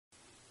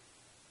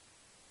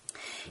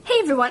Hey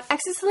everyone,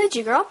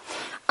 xxLilAGGirlxx.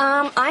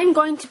 I'm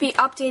going to be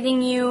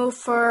updating you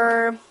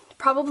for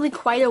probably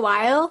quite a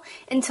while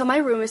until my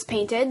room is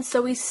painted.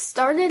 So we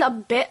started a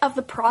bit of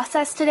the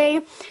process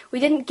today. We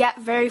didn't get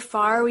very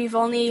far. We've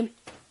only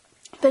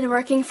been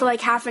working for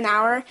like half an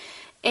hour,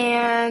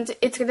 and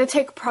it's going to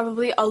take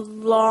probably a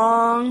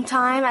long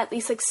time, at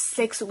least like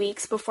 6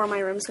 weeks before my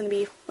room's going to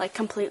be like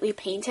completely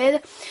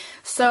painted.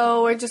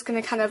 So we're just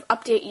going to kind of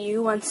update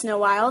you once in a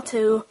while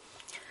to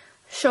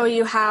show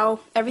you how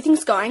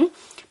everything's going.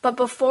 But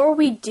before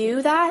we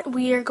do that,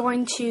 we are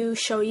going to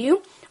show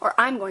you, or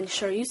I'm going to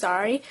show you,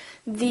 sorry,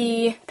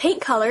 the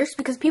paint colors,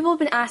 because people have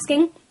been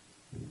asking,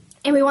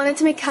 and we wanted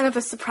to make kind of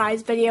a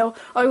surprise video,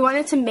 or we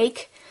wanted to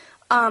make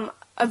a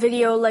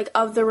video like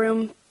of the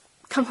room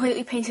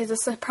completely painted as a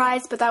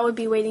surprise, but that would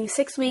be waiting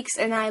 6 weeks,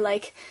 and I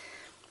like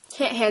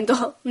can't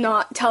handle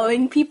not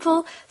telling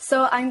people.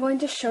 So I'm going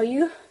to show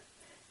you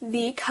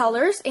the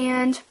colors,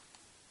 and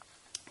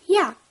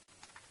yeah.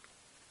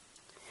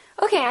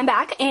 Okay, I'm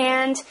back,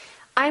 and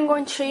I'm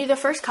going to show you the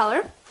first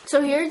color.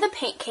 So here are the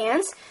paint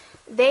cans.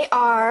 They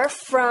are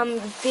from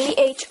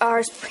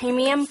BHR's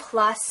Premium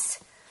Plus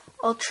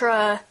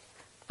Ultra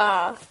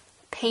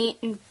paint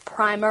and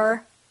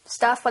primer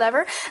stuff,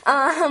 whatever.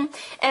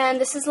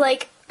 And this is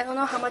like, I don't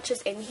know how much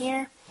is in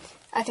here.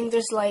 I think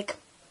there's like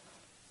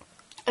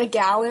a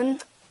gallon,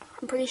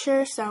 I'm pretty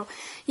sure. So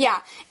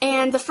yeah,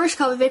 and the first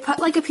color, they put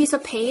like a piece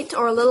of paint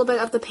or a little bit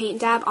of the paint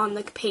dab on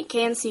the paint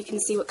can so you can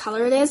see what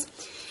color it is.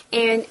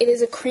 And it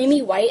is a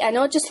creamy white. I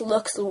know it just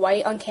looks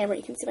white on camera.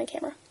 You can see my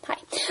camera. Hi.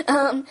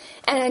 And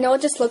I know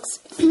it just looks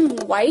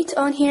white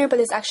on here, but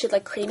it's actually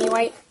like creamy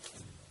white.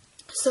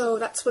 So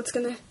that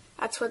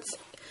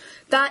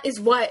is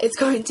what it's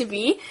going to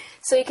be.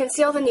 So you can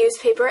see all the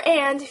newspaper,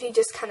 and if you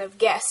just kind of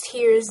guessed,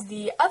 here's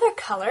the other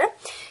color,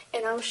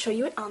 and I'll show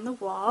you it on the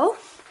wall.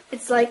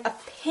 It's like a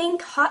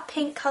pink, hot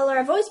pink color.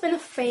 I've always been a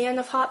fan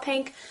of hot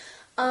pink.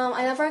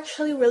 I never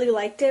actually really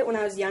liked it when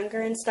I was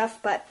younger and stuff,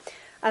 but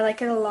I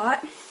like it a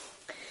lot.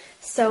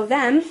 So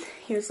then,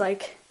 here's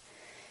like,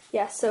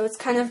 yeah, so it's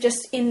kind of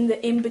just in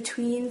the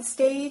in-between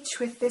stage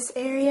with this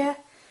area.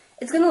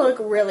 It's going to look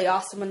really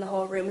awesome when the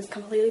whole room is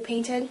completely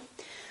painted.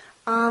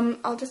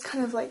 I'll just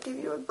kind of like give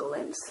you a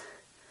glimpse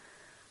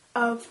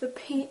of the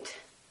paint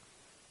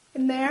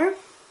in there.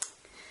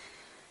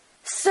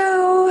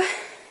 So,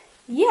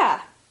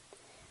 yeah,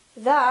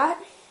 that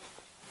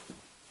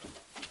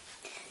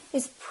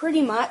is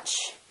pretty much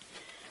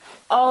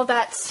all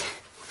that's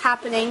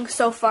happening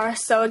so far.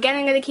 So again,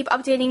 I'm going to keep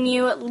updating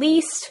you at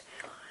least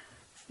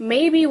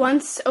maybe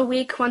once a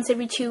week, once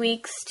every 2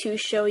 weeks, to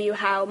show you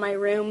how my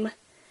room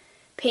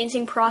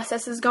painting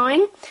process is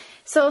going.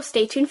 So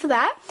stay tuned for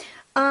that.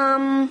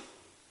 And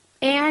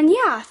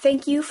yeah,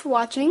 thank you for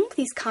watching.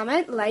 Please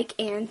comment, like,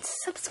 and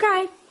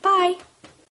subscribe. Bye!